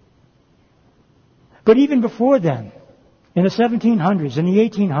 But even before then, in the 1700s and the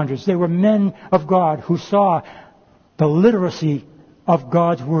 1800s, there were men of God who saw the literacy of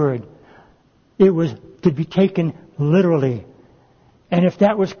God's Word. It was to be taken literally. And if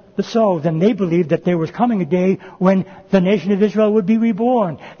that was so, then they believed that there was coming a day when the nation of Israel would be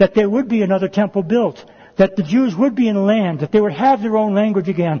reborn, that there would be another temple built, that the Jews would be in the land, that they would have their own language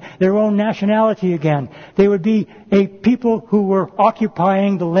again, their own nationality again. They would be a people who were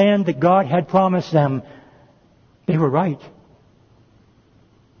occupying the land that God had promised them. They were right.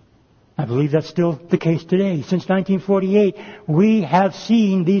 I believe that's still the case today. Since 1948, we have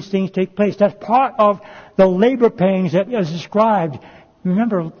seen these things take place. That's part of the labor pains that is described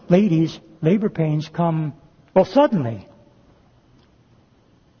Remember, ladies, labor pains come, well, suddenly.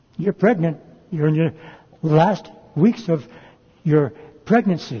 You're pregnant, you're in your last weeks of your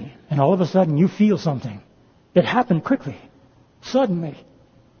pregnancy, and all of a sudden you feel something. It happened quickly, suddenly.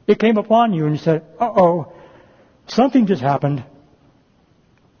 It came upon you and you said, uh-oh, something just happened.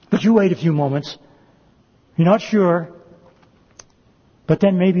 But you wait a few moments. You're not sure. But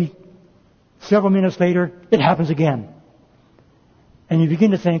then maybe several minutes later, it happens again. And you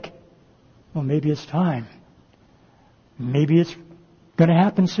begin to think, well, maybe it's time. Maybe it's going to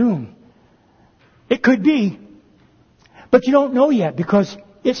happen soon. It could be. But you don't know yet because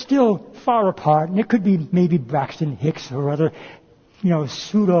it's still far apart. And it could be maybe Braxton Hicks or other,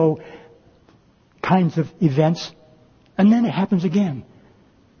 pseudo kinds of events. And then it happens again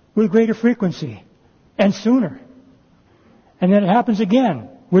with greater frequency and sooner. And then it happens again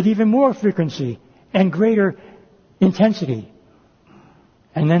with even more frequency and greater intensity.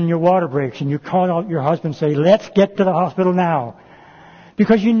 And then your water breaks and you call out your husband and say, let's get to the hospital now.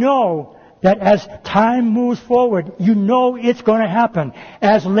 Because you know that as time moves forward, you know it's going to happen.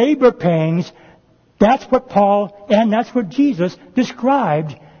 As labor pains, that's what Paul and that's what Jesus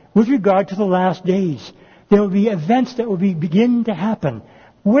described with regard to the last days. There will be events that will begin to happen.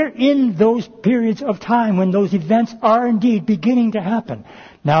 We're in those periods of time when those events are indeed beginning to happen.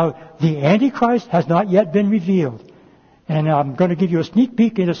 Now, the Antichrist has not yet been revealed. And I'm going to give you a sneak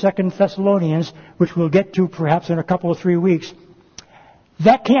peek into 2 Thessalonians, which we'll get to perhaps in a couple of 3 weeks.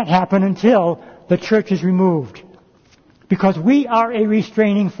 That can't happen until the church is removed. Because we are a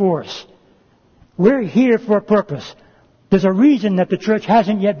restraining force. We're here for a purpose. There's a reason that the church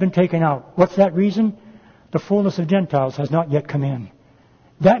hasn't yet been taken out. What's that reason? The fullness of Gentiles has not yet come in.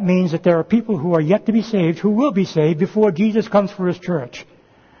 That means that there are people who are yet to be saved, who will be saved before Jesus comes for His church.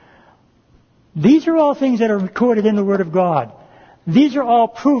 These are all things that are recorded in the Word of God. These are all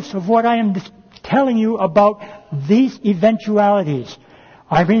proofs of what I am telling you about these eventualities.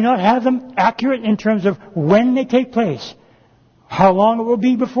 I may not have them accurate in terms of when they take place, how long it will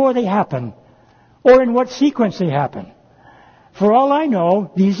be before they happen, or in what sequence they happen. For all I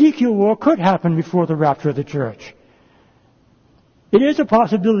know, the Ezekiel war could happen before the rapture of the church. It is a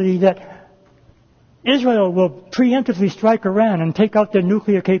possibility that Israel will preemptively strike Iran and take out their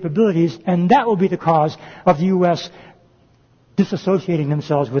nuclear capabilities, and that will be the cause of the U.S. disassociating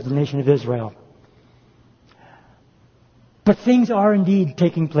themselves with the nation of Israel. But things are indeed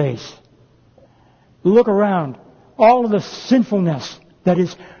taking place. Look around. All of the sinfulness that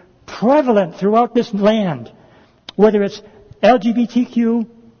is prevalent throughout this land, whether it's LGBTQ,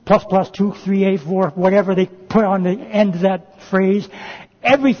 plus 2, 3, 8, 4, whatever they put on the end of that phrase,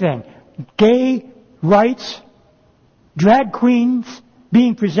 everything. Gay rights, drag queens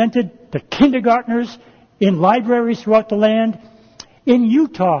being presented to kindergartners in libraries throughout the land. In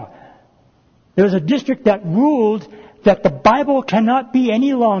Utah, there was a district that ruled that the Bible cannot be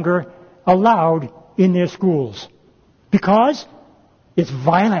any longer allowed in their schools because it's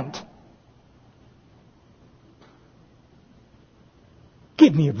violent.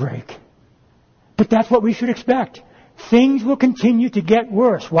 Give me a break. But that's what we should expect. Things will continue to get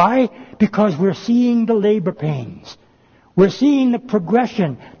worse. Why? Because we're seeing the labor pains. We're seeing the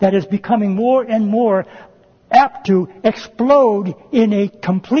progression that is becoming more and more apt to explode in a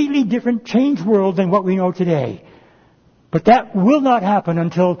completely different changed world than what we know today. But that will not happen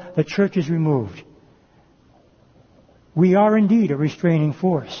until the church is removed. We are indeed a restraining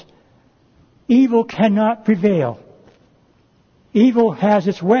force. Evil cannot prevail. Evil has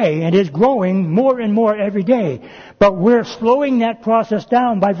its way and is growing more and more every day. But we're slowing that process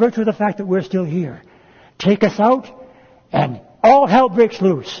down by virtue of the fact that we're still here. Take us out and all hell breaks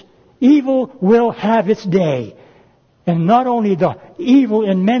loose. Evil will have its day. And not only the evil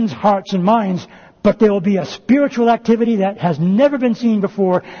in men's hearts and minds, but there will be a spiritual activity that has never been seen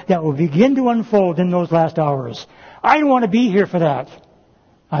before that will begin to unfold in those last hours. I don't want to be here for that.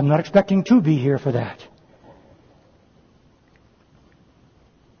 I'm not expecting to be here for that.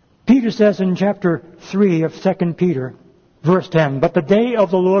 Peter says in chapter 3 of 2 Peter, verse 10, but the day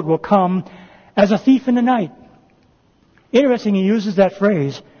of the Lord will come as a thief in the night. Interesting, he uses that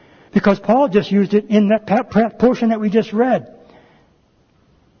phrase because Paul just used it in that portion that we just read.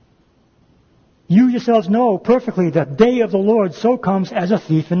 You yourselves know perfectly that the day of the Lord so comes as a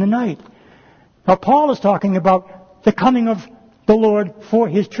thief in the night. Now Paul is talking about the coming of the Lord for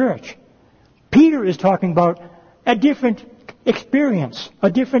His church. Peter is talking about a different experience, a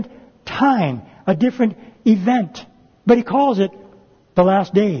different time, a different event. But he calls it the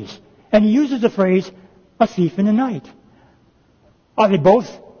last days. And he uses the phrase, a thief in the night. Are they both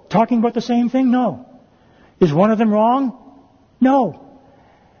talking about the same thing? No. Is one of them wrong? No.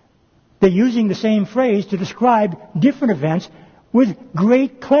 They're using the same phrase to describe different events with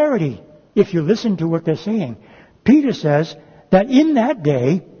great clarity, if you listen to what they're saying. Peter says that in that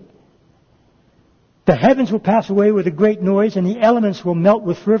day, the heavens will pass away with a great noise and the elements will melt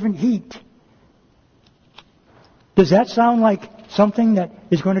with fervent heat. Does that sound like something that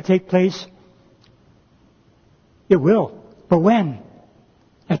is going to take place? It will. But when?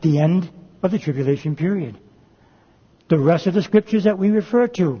 At the end of the tribulation period. The rest of the scriptures that we refer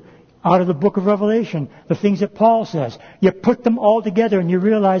to out of the book of Revelation, the things that Paul says, you put them all together and you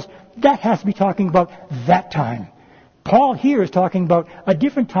realize that has to be talking about that time. Paul here is talking about a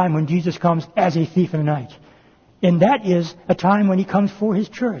different time when Jesus comes as a thief in the night. And that is a time when he comes for his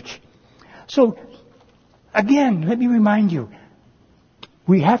church. So, again, let me remind you,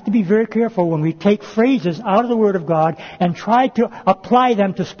 we have to be very careful when we take phrases out of the Word of God and try to apply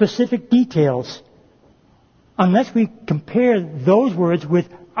them to specific details, unless we compare those words with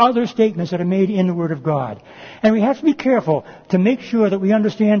other statements that are made in the Word of God. And we have to be careful to make sure that we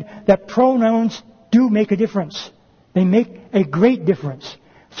understand that pronouns do make a difference. They make a great difference.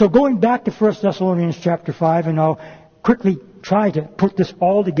 So going back to 1 Thessalonians chapter 5, and I'll quickly try to put this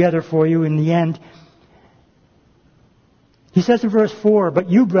all together for you in the end. He says in verse 4, "But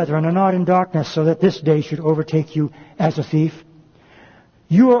you, brethren, are not in darkness, so that this day should overtake you as a thief.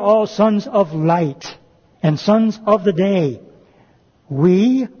 You are all sons of light and sons of the day.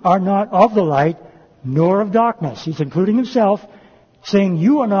 We are not of the light, nor of darkness." He's including himself, saying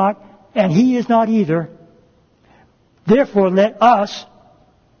you are not, and he is not either. "Therefore let us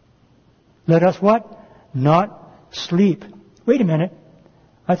what? Not sleep." Wait a minute.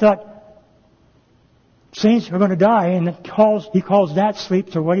 I thought saints are going to die, and he calls that sleep,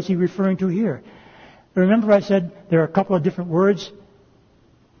 so what is he referring to here? Remember I said there are a couple of different words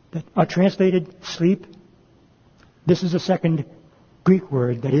that are translated sleep? This is a second Greek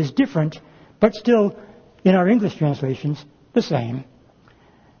word that is different, but still, in our English translations, the same.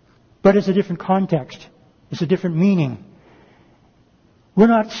 But it's a different context. It's a different meaning. We're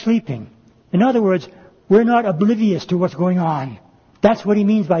not sleeping. In other words, we're not oblivious to what's going on. That's what he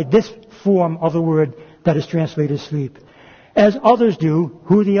means by this form of the word that is translated sleep. As others do.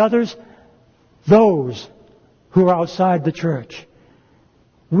 Who are the others? Those who are outside the church.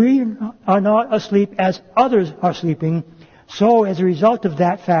 We are not asleep as others are sleeping. So, as a result of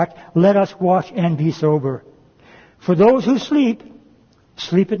that fact, let us watch and be sober. For those who sleep,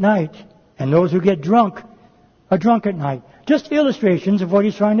 sleep at night. And those who get drunk are drunk at night. Just illustrations of what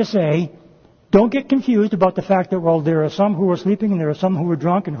he's trying to say. Don't get confused about the fact that, well, there are some who are sleeping and there are some who are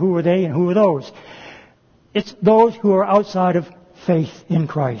drunk, and who are they and who are those? It's those who are outside of faith in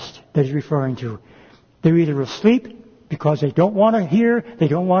Christ that he's referring to. They're either asleep because they don't want to hear, they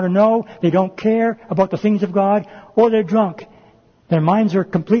don't want to know, they don't care about the things of God, or they're drunk. Their minds are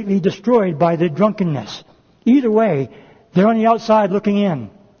completely destroyed by their drunkenness. Either way, they're on the outside looking in.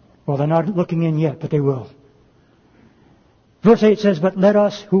 Well, they're not looking in yet, but they will. Verse 8 says, "But let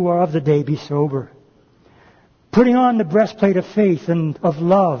us who are of the day be sober, putting on the breastplate of faith and of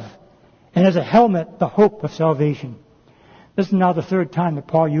love, and as a helmet the hope of salvation." This is now the third time that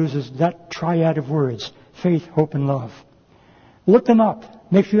Paul uses that triad of words, faith, hope, and love. Look them up.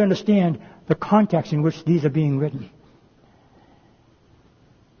 Make sure you understand the context in which these are being written.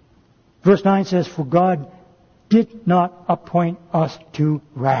 Verse 9 says, "For God did not appoint us to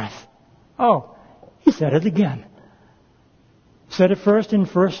wrath." Oh, he said it again. Said it first in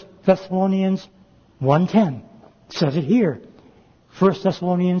 1 Thessalonians 1:10. Says it here. 1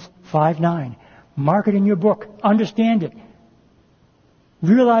 Thessalonians 5:9. Mark it in your book. Understand it.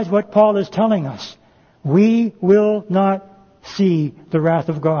 Realize what Paul is telling us. We will not see the wrath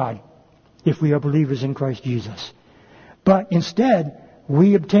of God if we are believers in Christ Jesus. But instead,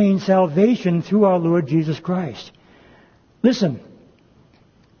 we obtain salvation through our Lord Jesus Christ. Listen.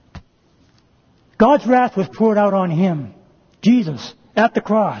 God's wrath was poured out on Him, Jesus, at the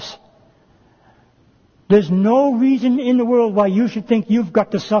cross. There's no reason in the world why you should think you've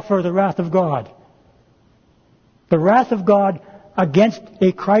got to suffer the wrath of God. The wrath of God against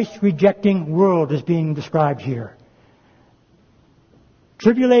a Christ-rejecting world is being described here.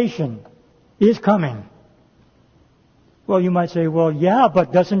 Tribulation is coming. Well, you might say, well, yeah,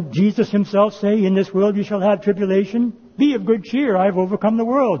 but doesn't Jesus Himself say, "In this world you shall have tribulation"? Be of good cheer, I have overcome the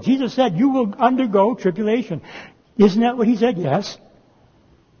world. Jesus said, you will undergo tribulation. Isn't that what He said? Yes.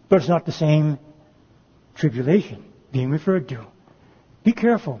 But it's not the same tribulation being referred to. Be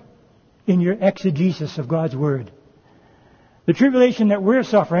careful in your exegesis of God's Word. The tribulation that we're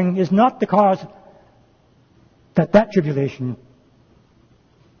suffering is not the cause that tribulation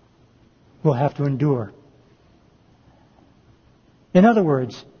will have to endure. In other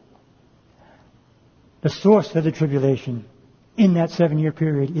words, The source of the tribulation in that 7-year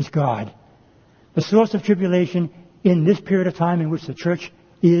period is God. The source of tribulation in this period of time in which the church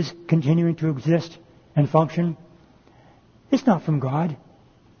is continuing to exist and function, it's not from God.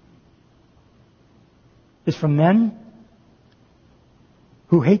 It's from men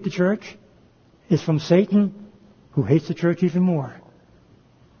who hate the church. It's from Satan who hates the church even more.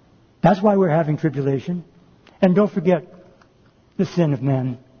 That's why we're having tribulation. And don't forget the sin of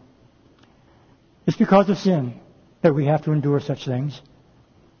men. It's because of sin that we have to endure such things.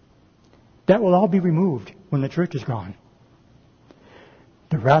 That will all be removed when the church is gone.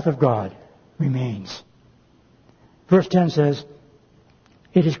 The wrath of God remains. Verse 10 says,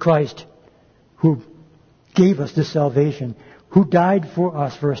 it is Christ who gave us this salvation, who died for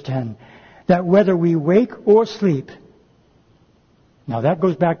us, verse 10, that whether we wake or sleep. Now that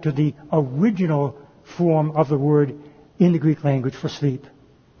goes back to the original form of the word in the Greek language for sleep.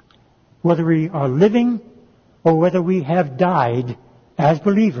 Whether we are living or whether we have died as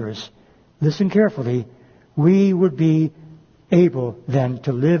believers, listen carefully, we would be able then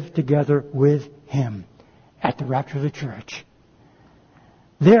to live together with Him at the rapture of the church.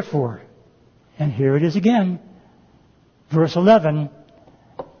 Therefore, and here it is again, verse 11,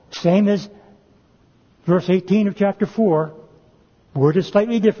 same as verse 18 of chapter 4, worded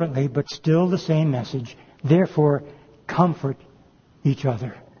slightly differently, but still the same message. Therefore, comfort each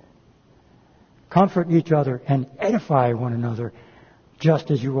other. Comfort each other and edify one another, just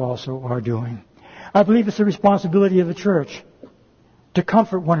as you also are doing. I believe it's the responsibility of the church to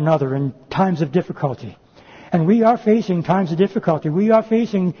comfort one another in times of difficulty. And we are facing times of difficulty. We are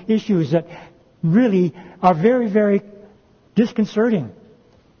facing issues that really are very, very disconcerting.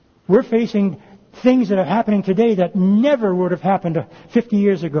 We're facing things that are happening today that never would have happened 50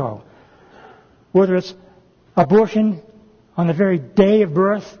 years ago. Whether it's abortion on the very day of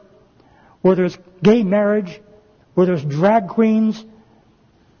birth, whether it's gay marriage, whether it's drag queens,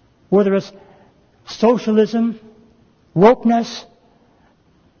 whether it's socialism, wokeness,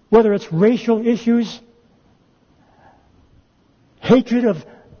 whether it's racial issues, hatred of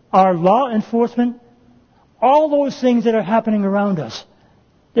our law enforcement, all those things that are happening around us,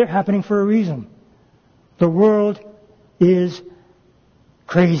 they're happening for a reason. The world is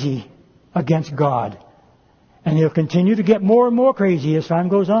crazy against God. And it'll continue to get more and more crazy as time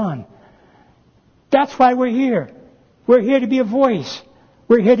goes on. That's why we're here. We're here to be a voice.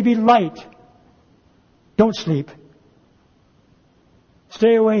 We're here to be light. Don't sleep.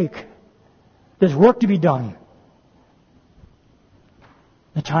 Stay awake. There's work to be done.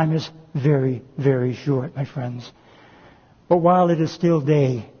 The time is very, very short, my friends. But while it is still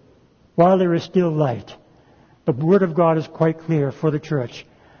day, while there is still light, the Word of God is quite clear for the church.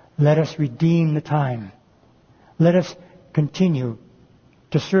 Let us redeem the time. Let us continue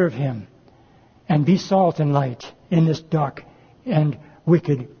to serve Him and be salt and light in this dark and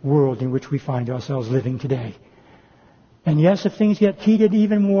wicked world in which we find ourselves living today. And yes, if things get heated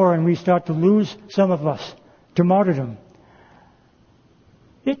even more and we start to lose some of us to martyrdom,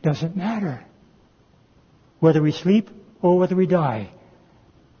 it doesn't matter. Whether we sleep or whether we die,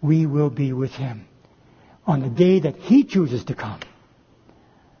 we will be with Him on the day that He chooses to come.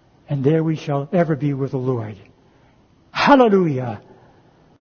 And there we shall ever be with the Lord. Hallelujah!